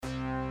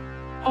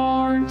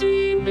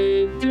Hardee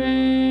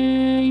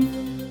Midday.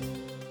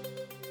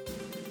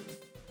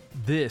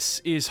 This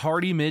is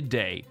Hardee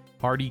Midday,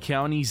 Hardee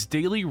County's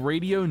daily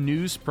radio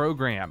news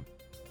program.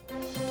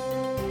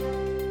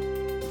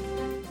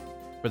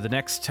 For the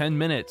next 10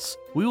 minutes,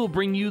 we will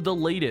bring you the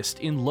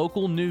latest in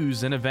local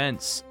news and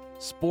events,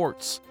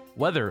 sports,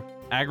 weather,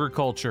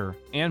 agriculture,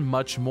 and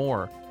much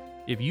more.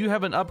 If you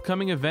have an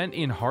upcoming event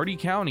in Hardee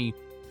County,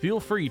 feel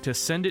free to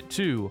send it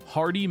to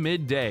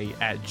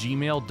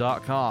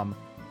hardeemidday@gmail.com.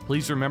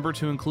 Please remember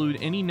to include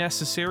any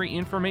necessary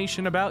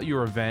information about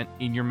your event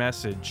in your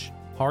message.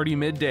 Hardee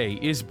Midday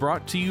is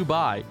brought to you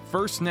by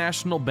First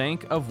National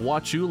Bank of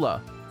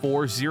Wauchula,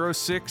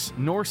 406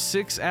 North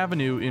 6th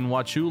Avenue in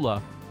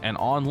Wauchula, and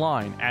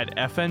online at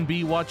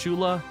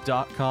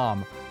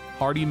fnbwauchula.com.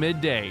 Hardee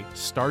Midday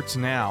starts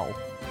now.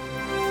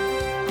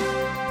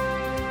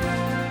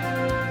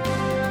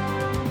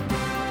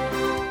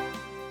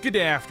 Good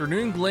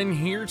afternoon, Glenn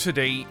here.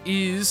 Today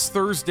is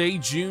Thursday,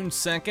 June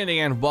 2nd,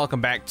 and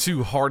welcome back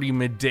to Hardee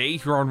Midday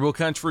here on Real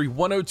Country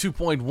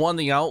 102.1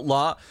 The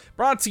Outlaw,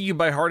 brought to you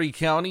by Hardee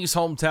County's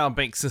hometown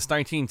bank since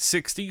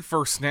 1960,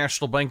 First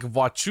National Bank of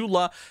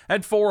Wauchula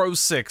at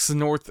 406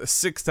 North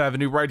 6th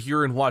Avenue right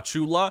here in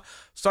Wauchula.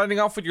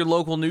 Starting off with your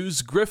local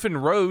news, Griffin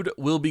Road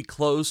will be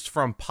closed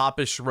from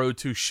Popish Road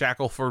to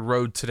Shackelford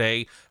Road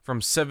today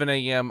from 7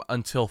 a.m.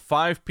 until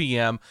 5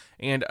 p.m.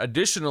 and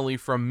additionally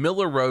from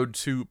Miller Road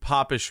to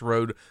Popish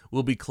Road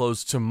will be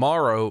closed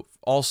tomorrow,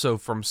 also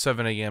from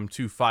 7 a.m.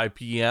 to 5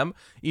 p.m.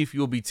 If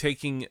you'll be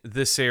taking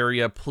this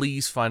area,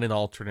 please find an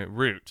alternate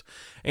route.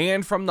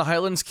 And from the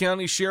Highlands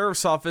County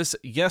Sheriff's Office,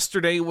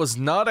 yesterday was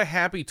not a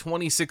happy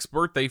 26th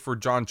birthday for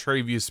John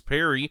Travius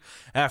Perry.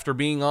 After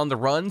being on the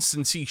run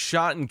since he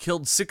shot and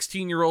killed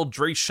 16-year-old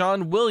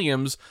Drayshawn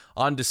Williams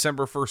on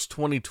December 1st,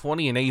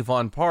 2020 in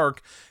Avon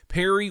Park,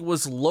 Perry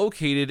was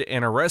located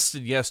and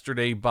arrested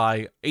yesterday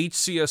by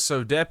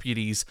HCSO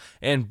deputies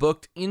and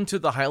booked into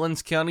the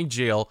Highlands County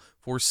Jail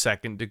for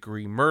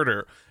second-degree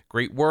murder.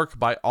 Great work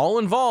by all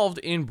involved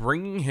in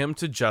bringing him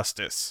to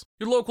justice.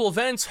 Your local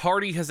events,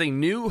 Hardee has a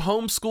new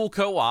homeschool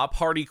co-op.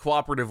 Hardee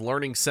Cooperative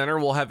Learning Center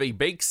will have a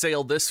bake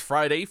sale this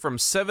Friday from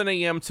 7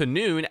 a.m. to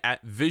noon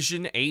at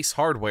Vision Ace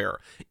Hardware.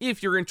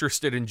 If you're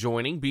interested in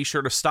joining, be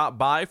sure to stop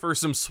by for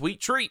some sweet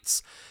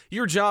treats.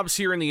 Your jobs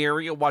here in the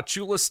area,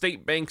 Wauchula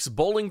State Bank's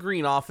Bowling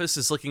Green office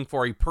is looking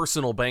for a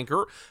personal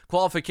banker.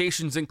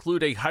 Qualifications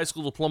include a high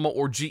school diploma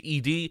or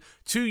GED,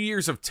 2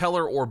 years of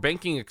teller or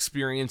banking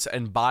experience,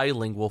 and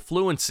bilingual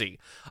fluency.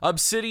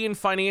 Obsidian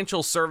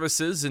Financial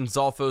Services in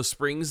Zolfo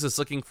Springs is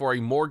looking for a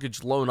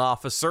mortgage loan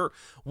officer.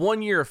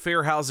 1 year of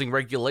fair housing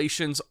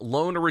regulations,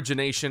 loan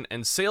origination,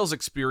 and sales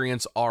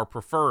experience are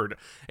preferred.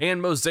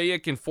 And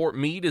Mosaic in Fort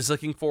Meade is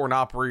looking for an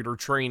operator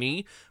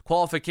trainee.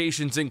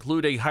 Qualifications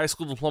include a high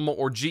school diploma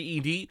or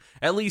GED,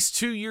 at least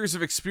 2 years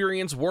of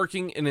experience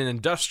working in an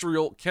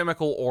industrial,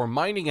 chemical, or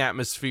mining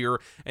atmosphere,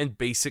 and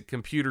basic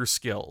computer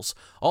skills.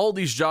 All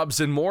these jobs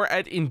and more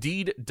at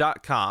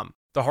Indeed.com.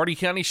 The Hardee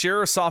County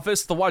Sheriff's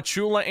Office, the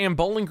Wauchula and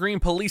Bowling Green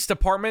Police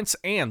Departments,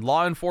 and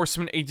law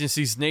enforcement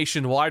agencies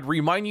nationwide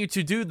remind you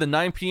to do the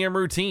 9 p.m.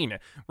 routine.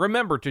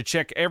 Remember to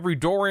check every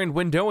door and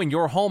window in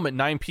your home at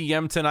 9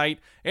 p.m. tonight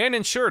and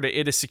ensure that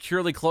it is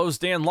securely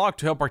closed and locked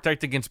to help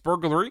protect against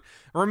burglary.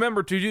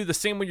 Remember to do the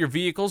same with your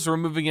vehicles,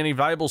 removing any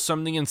valuables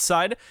from the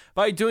inside.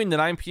 By doing the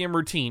 9 p.m.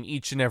 routine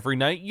each and every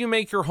night, you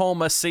make your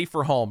home a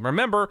safer home.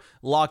 Remember,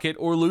 lock it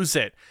or lose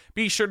it.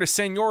 Be sure to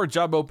send your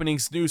job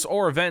openings, news,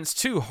 or events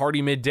to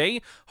Hardee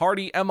Midday,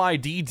 Hardee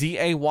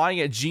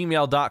MIDDAY at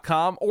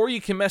gmail.com, or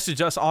you can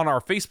message us on our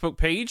Facebook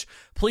page.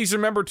 Please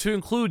remember to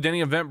include any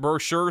event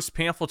brochures,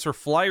 pamphlets, or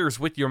flyers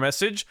with your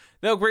message.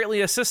 They'll greatly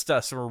assist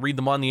us, and we'll read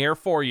them on the air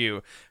for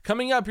you.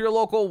 Coming up, your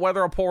local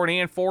weather report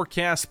and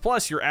forecast,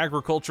 plus your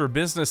agriculture,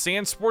 business,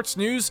 and sports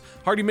news.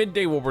 Hardee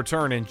Midday will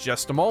return in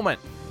just a moment.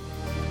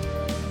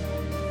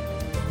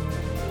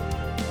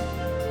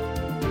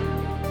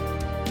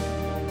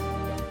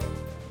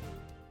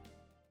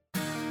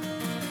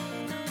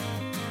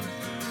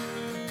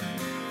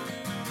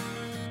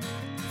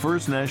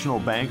 First National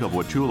Bank of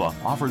Wauchula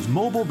offers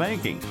mobile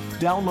banking.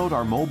 Download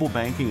our mobile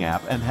banking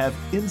app and have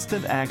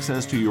instant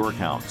access to your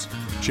accounts.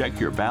 Check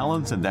your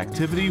balance and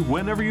activity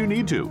whenever you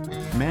need to.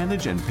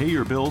 Manage and pay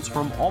your bills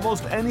from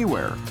almost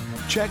anywhere.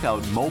 Check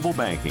out mobile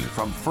banking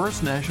from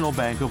First National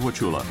Bank of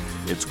Wauchula.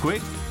 It's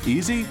quick,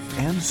 easy,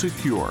 and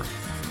secure.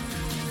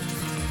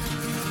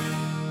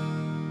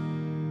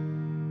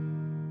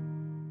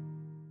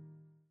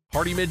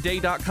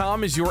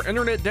 HardeeMidday.com is your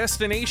internet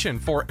destination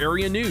for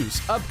area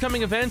news,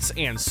 upcoming events,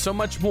 and so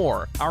much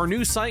more. Our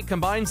news site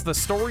combines the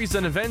stories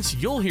and events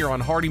you'll hear on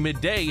Hardee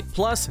Midday,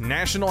 plus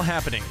national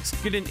happenings.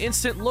 Get an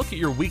instant look at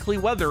your weekly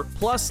weather,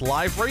 plus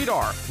live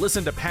radar.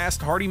 Listen to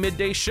past Hardee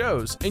Midday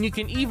shows, and you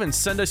can even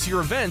send us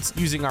your events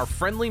using our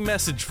friendly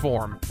message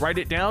form. Write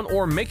it down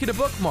or make it a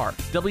bookmark.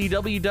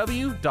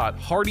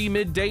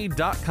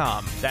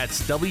 www.hardeemidday.com.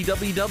 That's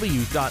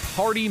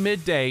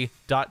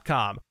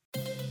www.hardeemidday.com.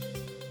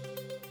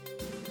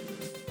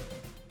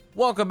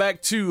 Welcome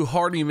back to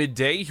Hardee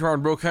Midday here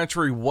on Real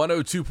Country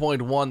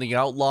 102.1 The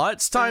Outlaw.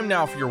 It's time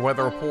now for your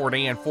weather report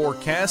and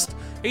forecast.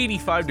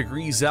 85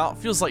 degrees out,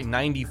 feels like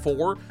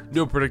 94.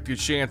 No predicted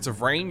chance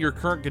of rain. Your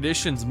current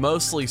conditions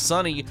mostly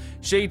sunny.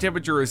 Shade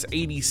temperature is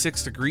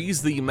 86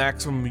 degrees. The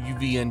maximum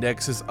UV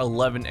index is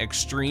 11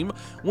 extreme.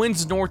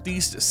 Winds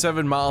northeast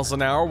 7 miles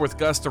an hour with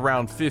gusts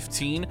around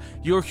 15.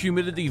 Your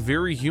humidity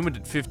very humid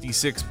at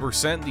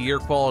 56%. The air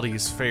quality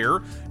is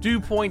fair.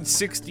 Dew point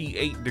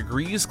 68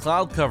 degrees.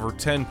 Cloud cover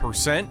 10%.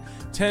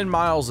 10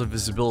 miles of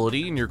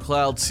visibility, and your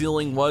cloud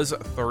ceiling was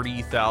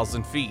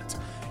 30,000 feet.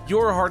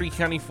 Your Hardee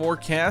County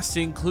forecast,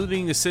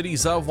 including the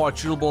cities of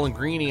Wauchula, Bowling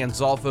Green, and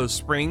Zolfo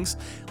Springs,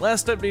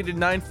 last updated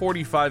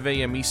 9:45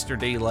 a.m. Eastern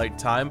Daylight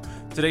Time.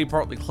 Today,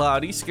 partly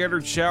cloudy,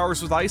 scattered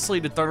showers with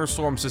isolated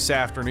thunderstorms this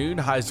afternoon,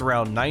 highs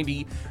around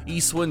 90,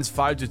 east winds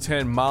 5 to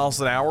 10 miles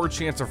an hour,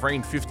 chance of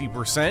rain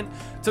 50%.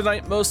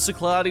 Tonight, mostly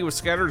cloudy with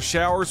scattered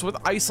showers with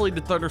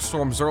isolated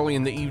thunderstorms early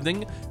in the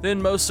evening,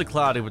 then mostly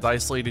cloudy with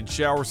isolated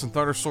showers and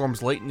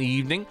thunderstorms late in the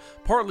evening,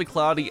 partly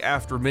cloudy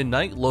after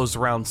midnight, lows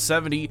around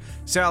 70,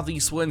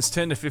 southeast winds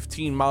 10 to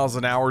 15 miles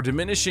an hour,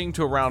 diminishing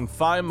to around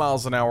 5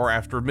 miles an hour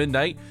after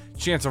midnight,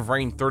 chance of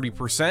rain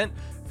 30%.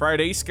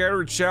 Friday,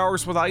 scattered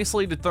showers with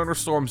isolated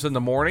thunderstorms in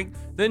the morning,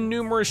 then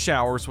numerous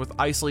showers with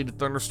isolated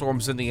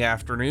thunderstorms in the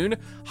afternoon,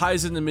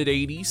 highs in the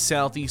mid-80s,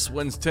 southeast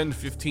winds 10 to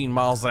 15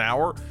 miles an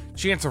hour,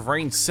 chance of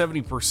rain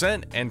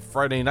 70%, and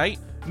Friday night,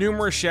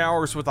 numerous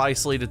showers with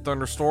isolated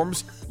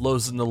thunderstorms,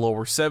 lows in the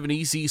lower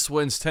 70s, east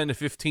winds 10 to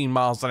 15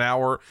 miles an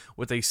hour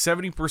with a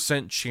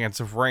 70% chance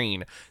of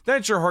rain.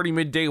 That's your Hardee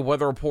Midday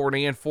weather report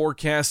and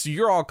forecast.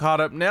 You're all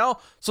caught up now,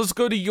 so let's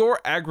go to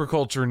your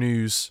agriculture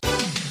news.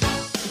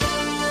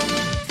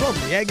 From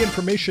the Ag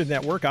Information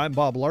Network, I'm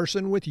Bob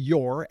Larson with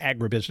your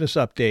Agribusiness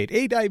Update.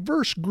 A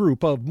diverse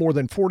group of more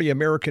than 40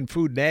 American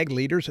food and ag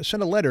leaders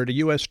sent a letter to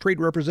U.S. Trade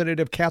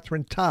Representative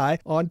Katherine Tai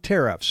on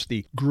tariffs.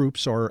 The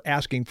groups are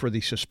asking for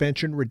the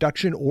suspension,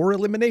 reduction, or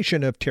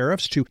elimination of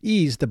tariffs to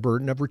ease the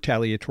burden of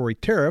retaliatory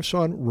tariffs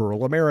on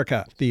rural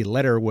America. The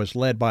letter was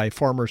led by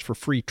Farmers for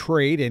Free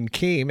Trade and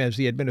came as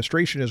the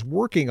administration is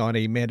working on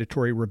a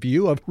mandatory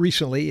review of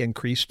recently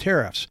increased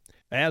tariffs.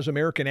 As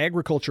American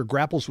agriculture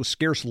grapples with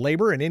scarce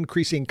labor and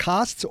increasing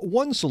costs,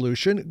 one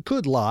solution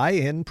could lie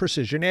in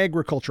precision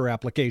agriculture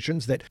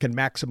applications that can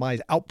maximize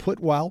output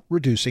while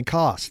reducing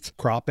costs.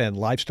 Crop and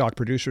livestock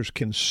producers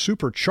can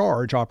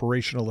supercharge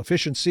operational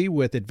efficiency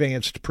with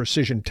advanced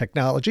precision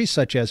technologies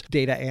such as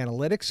data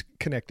analytics,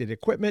 connected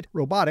equipment,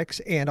 robotics,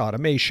 and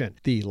automation.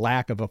 The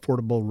lack of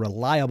affordable,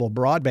 reliable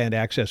broadband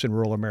access in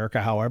rural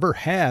America, however,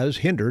 has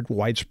hindered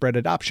widespread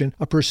adoption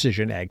of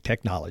precision ag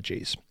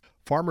technologies.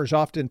 Farmers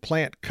often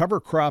plant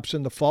cover crops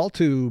in the fall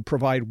to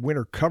provide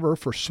winter cover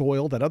for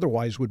soil that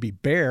otherwise would be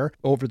bare.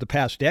 Over the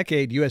past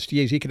decade,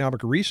 USDA's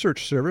Economic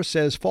Research Service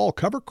says fall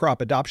cover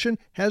crop adoption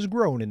has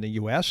grown in the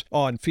U.S.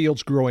 On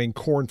fields growing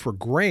corn for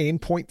grain,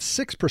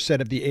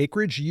 0.6% of the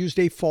acreage used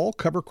a fall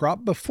cover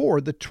crop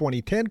before the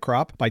 2010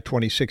 crop. By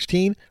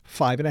 2016,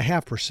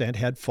 5.5%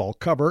 had fall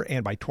cover,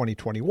 and by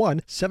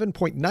 2021,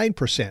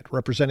 7.9%,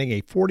 representing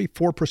a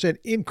 44%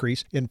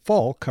 increase in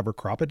fall cover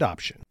crop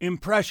adoption.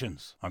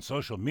 Impressions. On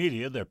social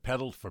media, they're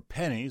peddled for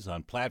pennies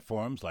on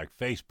platforms like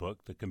Facebook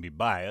that can be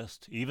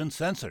biased, even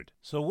censored.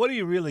 So what are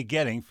you really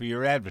getting for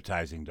your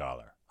advertising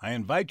dollar? I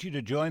invite you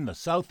to join the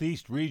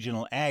Southeast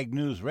Regional Ag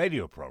News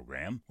radio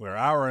program, where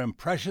our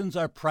impressions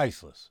are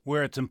priceless,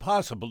 where it's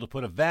impossible to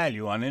put a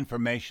value on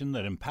information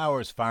that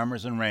empowers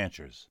farmers and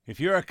ranchers. If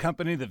you're a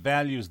company that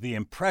values the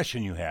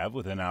impression you have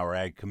within our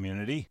ag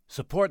community,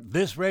 support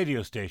this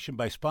radio station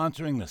by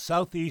sponsoring the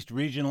Southeast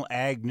Regional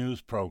Ag News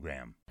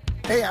program.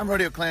 Hey, I'm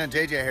Rodeo Clown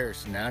J.J.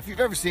 Harrison. Now, if you've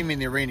ever seen me in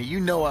the arena, you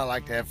know I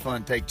like to have fun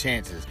and take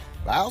chances.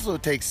 But I also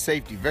take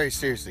safety very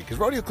seriously, because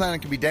rodeo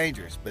clowning can be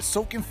dangerous, but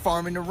so can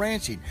farming and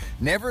ranching.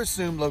 Never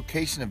assume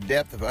location of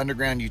depth of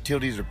underground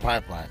utilities or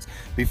pipelines.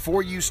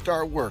 Before you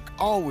start work,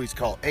 always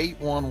call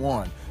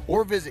 811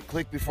 or visit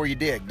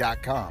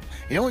clickbeforeyoudig.com.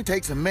 It only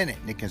takes a minute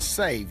and it can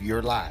save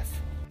your life.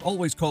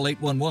 Always call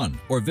 811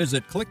 or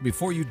visit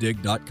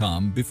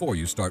clickbeforeyoudig.com before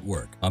you start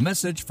work. A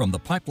message from the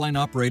Pipeline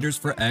Operators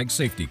for Ag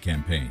Safety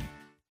campaign.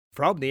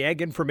 From the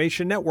Ag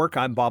Information Network,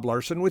 I'm Bob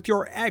Larson with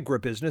your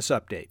Agribusiness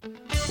Update.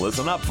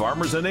 Listen up,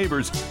 farmers and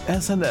neighbors.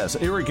 S&S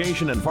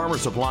Irrigation and Farmer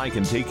Supply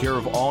can take care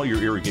of all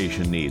your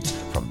irrigation needs,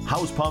 from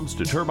house pumps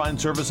to turbine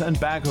service and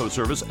backhoe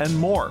service and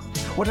more.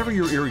 Whatever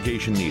your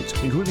irrigation needs,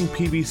 including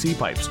PVC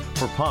pipes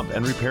for pump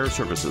and repair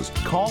services,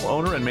 call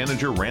owner and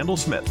manager Randall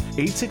Smith,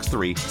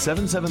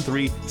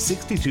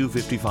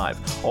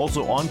 863-773-6255.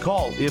 Also on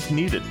call if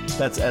needed.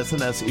 That's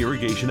S&S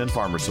Irrigation and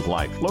Farmer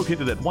Supply,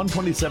 located at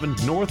 127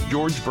 North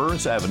George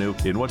Burris Avenue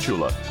in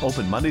Wauchula.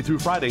 Open Monday through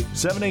Friday,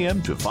 7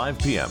 a.m. to 5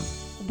 p.m.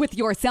 With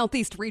your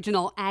Southeast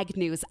Regional Ag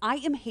News, I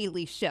am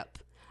Haley Shipp.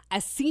 A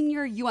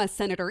senior U.S.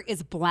 Senator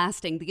is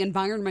blasting the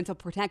Environmental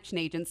Protection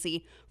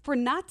Agency for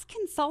not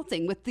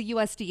consulting with the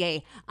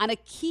USDA on a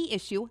key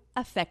issue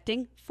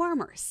affecting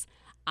farmers.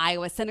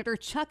 Iowa Senator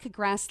Chuck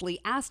Grassley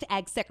asked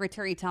Ag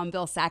Secretary Tom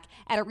Vilsack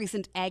at a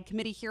recent Ag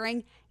Committee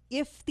hearing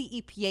if the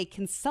EPA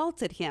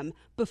consulted him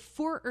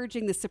before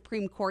urging the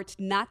Supreme Court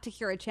not to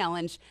hear a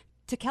challenge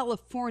to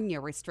California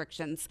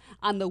restrictions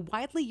on the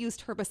widely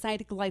used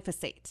herbicide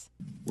glyphosate.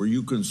 Were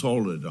you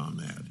consulted on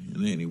that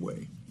in any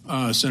way?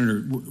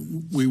 Senator,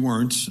 we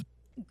weren't.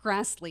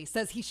 Grassley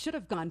says he should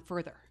have gone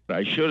further.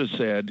 I should have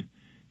said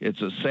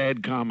it's a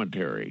sad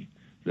commentary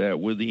that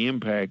with the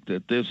impact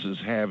that this is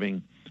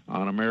having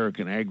on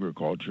American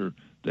agriculture,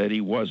 that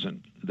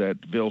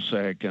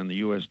Vilsack and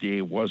the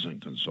USDA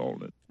wasn't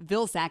consulted.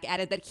 Vilsack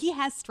added that he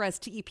has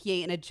stressed to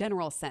EPA in a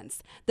general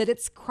sense that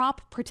its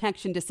crop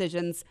protection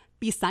decisions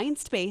be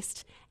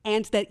science-based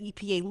and that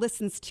EPA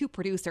listens to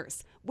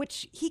producers,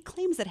 which he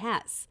claims it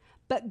has.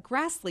 But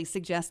Grassley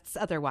suggests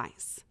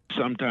otherwise.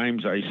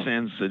 Sometimes I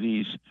sense that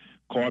he's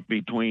caught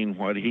between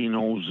what he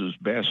knows is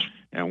best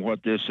and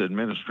what this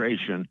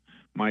administration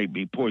might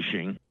be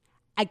pushing.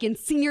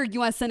 Against senior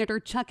U.S. Senator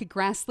Chuck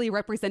Grassley,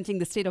 representing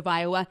the state of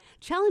Iowa,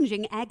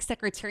 challenging Ag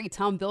Secretary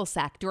Tom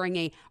Vilsack during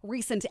a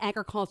recent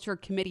Agriculture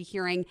Committee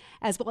hearing,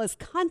 as well as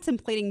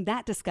contemplating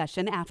that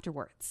discussion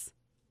afterwards.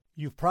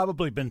 You've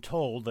probably been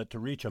told that to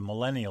reach a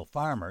millennial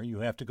farmer,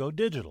 you have to go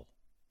digital.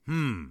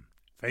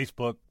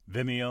 Facebook,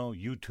 Vimeo,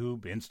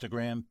 YouTube,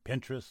 Instagram,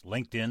 Pinterest,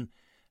 LinkedIn,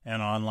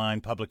 an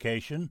online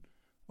publication,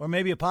 or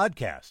maybe a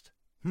podcast.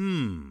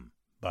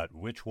 But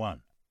which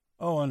one?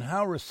 Oh, and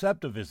how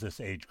receptive is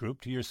this age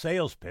group to your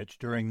sales pitch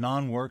during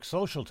non-work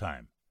social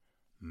time?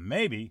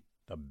 Maybe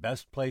the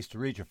best place to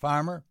reach a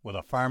farmer with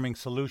a farming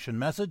solution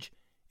message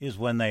is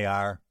when they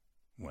are,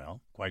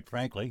 well, quite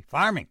frankly,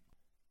 farming.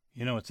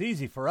 You know, it's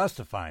easy for us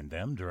to find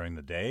them during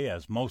the day,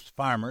 as most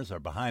farmers are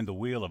behind the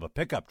wheel of a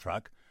pickup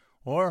truck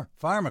or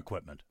farm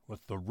equipment with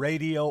the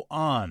radio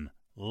on,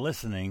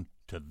 listening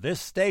to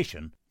this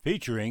station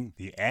featuring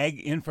the Ag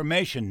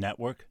Information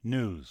Network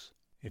News.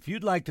 If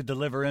you'd like to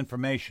deliver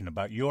information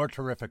about your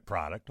terrific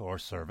product or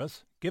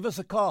service, give us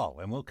a call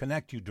and we'll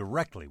connect you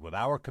directly with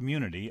our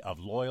community of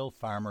loyal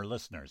farmer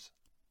listeners.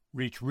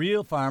 Reach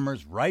real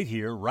farmers right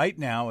here, right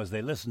now, as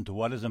they listen to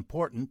what is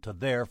important to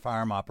their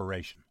farm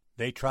operation.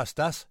 They trust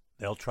us,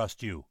 they'll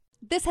trust you.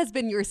 This has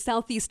been your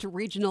Southeast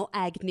Regional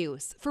Ag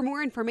News. For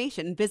more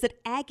information,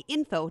 visit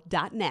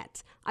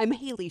aginfo.net. I'm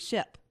Haley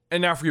Shipp.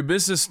 And now for your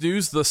business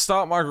news, the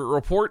stock market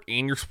report,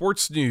 and your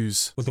sports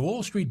news. With the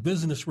Wall Street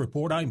Business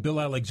Report, I'm Bill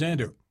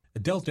Alexander.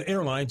 Delta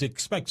Airlines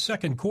expects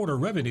second quarter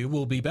revenue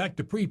will be back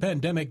to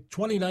pre-pandemic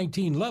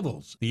 2019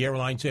 levels. The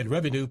airline said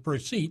revenue per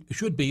seat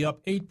should be up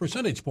 8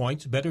 percentage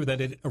points, better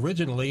than it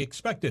originally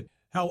expected.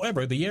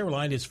 However, the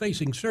airline is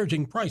facing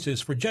surging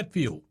prices for jet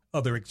fuel.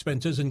 Other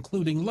expenses,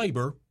 including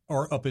labor,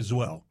 are up as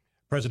well.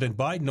 President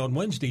Biden on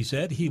Wednesday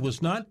said he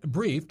was not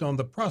briefed on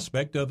the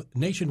prospect of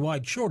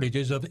nationwide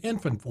shortages of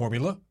infant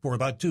formula for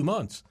about 2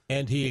 months,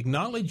 and he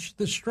acknowledged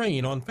the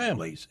strain on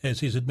families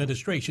as his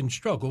administration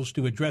struggles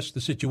to address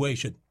the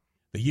situation.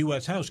 The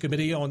U.S. House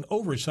Committee on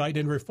Oversight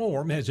and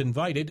Reform has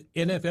invited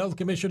NFL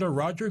Commissioner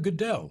Roger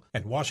Goodell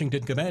and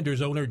Washington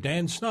Commanders owner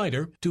Dan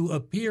Snyder to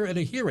appear at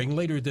a hearing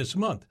later this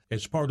month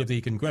as part of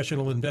the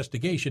congressional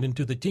investigation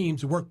into the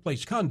team's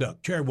workplace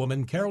conduct.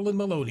 Chairwoman Carolyn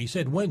Maloney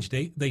said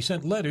Wednesday they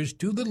sent letters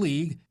to the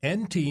league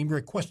and team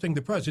requesting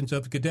the presence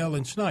of Goodell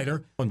and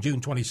Snyder on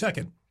June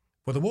 22nd.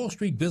 For the Wall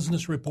Street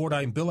Business Report,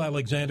 I'm Bill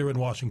Alexander in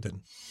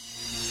Washington.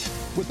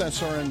 With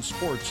SRN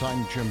Sports,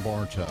 I'm Jim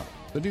Barta.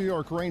 The New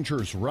York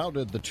Rangers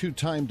routed the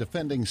two-time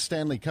defending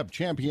Stanley Cup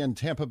champion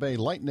Tampa Bay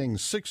Lightning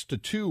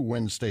 6-2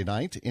 Wednesday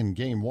night in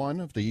Game 1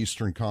 of the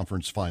Eastern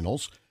Conference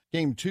Finals.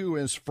 Game 2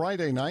 is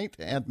Friday night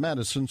at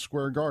Madison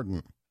Square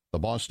Garden. The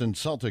Boston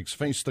Celtics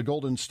face the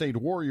Golden State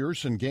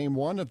Warriors in Game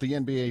 1 of the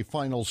NBA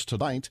Finals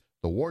tonight.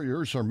 The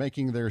Warriors are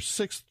making their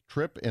 6th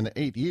trip in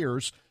 8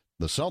 years.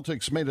 The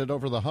Celtics made it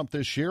over the hump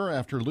this year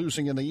after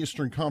losing in the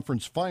Eastern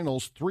Conference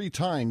Finals 3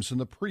 times in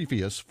the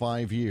previous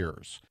 5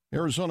 years.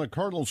 Arizona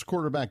Cardinals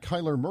quarterback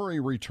Kyler Murray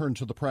returned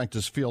to the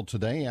practice field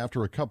today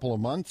after a couple of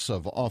months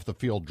of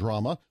off-the-field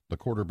drama. The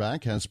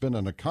quarterback has been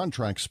in a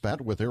contract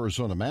spat with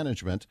Arizona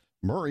management.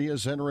 Murray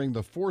is entering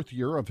the 4th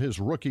year of his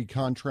rookie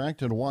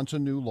contract and wants a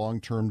new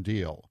long-term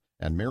deal.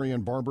 And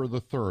Marion Barber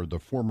III, the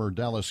former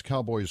Dallas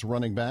Cowboys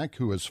running back,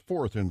 who is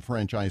 4th in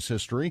franchise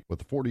history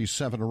with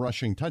 47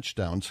 rushing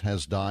touchdowns,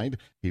 has died.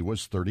 He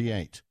was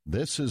 38.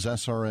 This is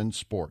SRN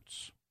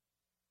Sports.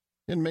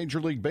 In Major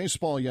League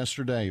Baseball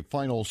yesterday,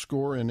 final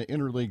score in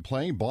interleague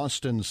play,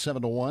 Boston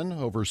 7-1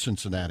 over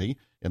Cincinnati.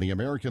 In the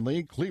American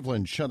League,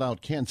 Cleveland shut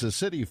out Kansas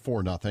City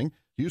 4-0.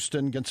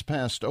 Houston gets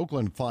past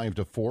Oakland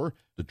 5-4.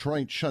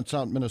 Detroit shuts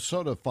out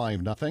Minnesota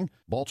 5-0.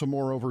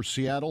 Baltimore over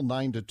Seattle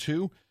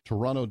 9-2.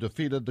 Toronto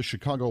defeated the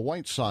Chicago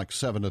White Sox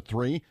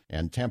 7-3.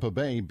 And Tampa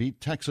Bay beat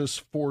Texas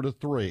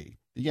 4-3.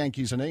 The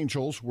Yankees and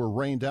Angels were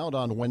rained out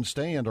on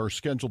Wednesday and are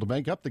scheduled to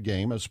make up the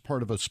game as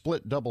part of a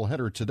split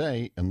doubleheader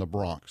today in the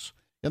Bronx.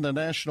 In the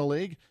National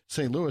League,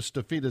 St. Louis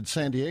defeated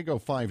San Diego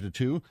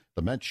 5-2.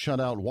 The Mets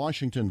shut out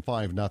Washington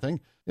 5-0.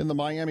 In the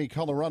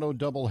Miami-Colorado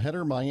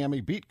doubleheader,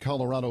 Miami beat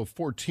Colorado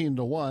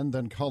 14-1.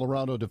 Then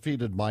Colorado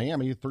defeated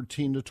Miami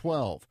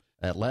 13-12.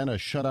 Atlanta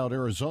shut out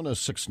Arizona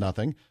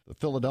 6-0. The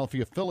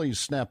Philadelphia Phillies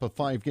snap a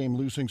 5-game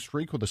losing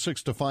streak with a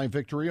 6-5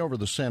 victory over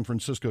the San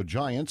Francisco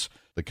Giants.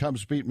 The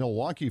Cubs beat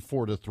Milwaukee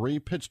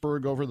 4-3.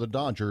 Pittsburgh over the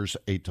Dodgers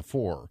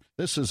 8-4.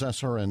 This is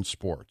SRN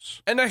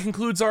Sports. And that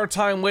concludes our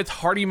time with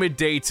Hardee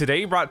Midday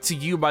today, brought to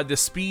you by the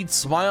speed,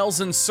 smiles,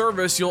 and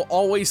service you'll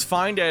always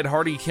find at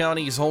Hardee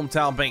County's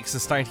hometown bank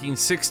since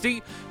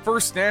 1960,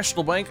 First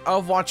National Bank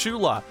of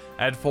Wauchula,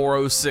 at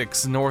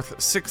 406 North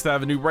 6th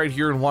Avenue right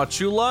here in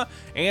Wauchula,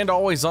 and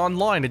always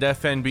online at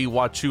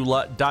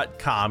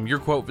fnbwauchula.com. Your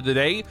quote for the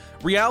day: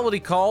 reality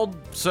called,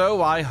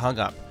 so I hung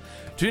up.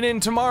 Tune in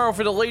tomorrow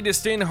for the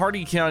latest in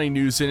Hardee County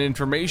news and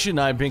information.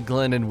 I'm Big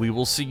Glenn, and we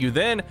will see you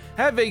then.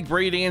 Have a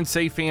great and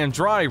safe and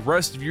dry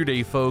rest of your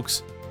day,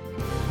 folks.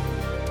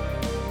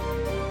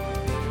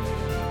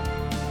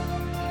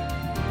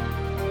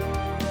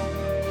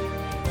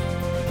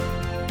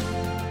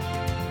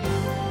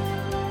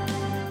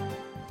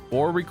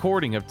 For a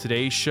recording of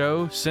today's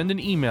show, send an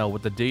email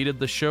with the date of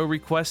the show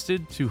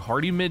requested to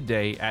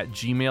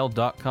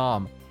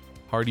hardeemidday@gmail.com.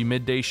 Hardee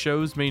Midday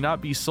shows may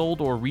not be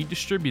sold or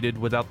redistributed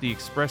without the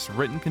express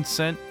written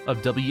consent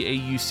of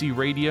WAUC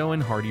Radio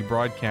and Hardee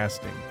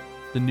Broadcasting.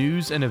 The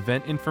news and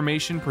event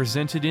information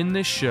presented in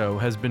this show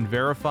has been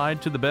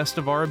verified to the best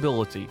of our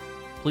ability.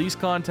 Please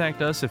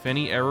contact us if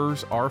any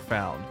errors are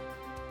found.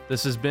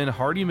 This has been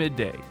Hardee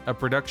Midday, a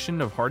production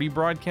of Hardee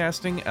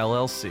Broadcasting,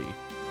 LLC.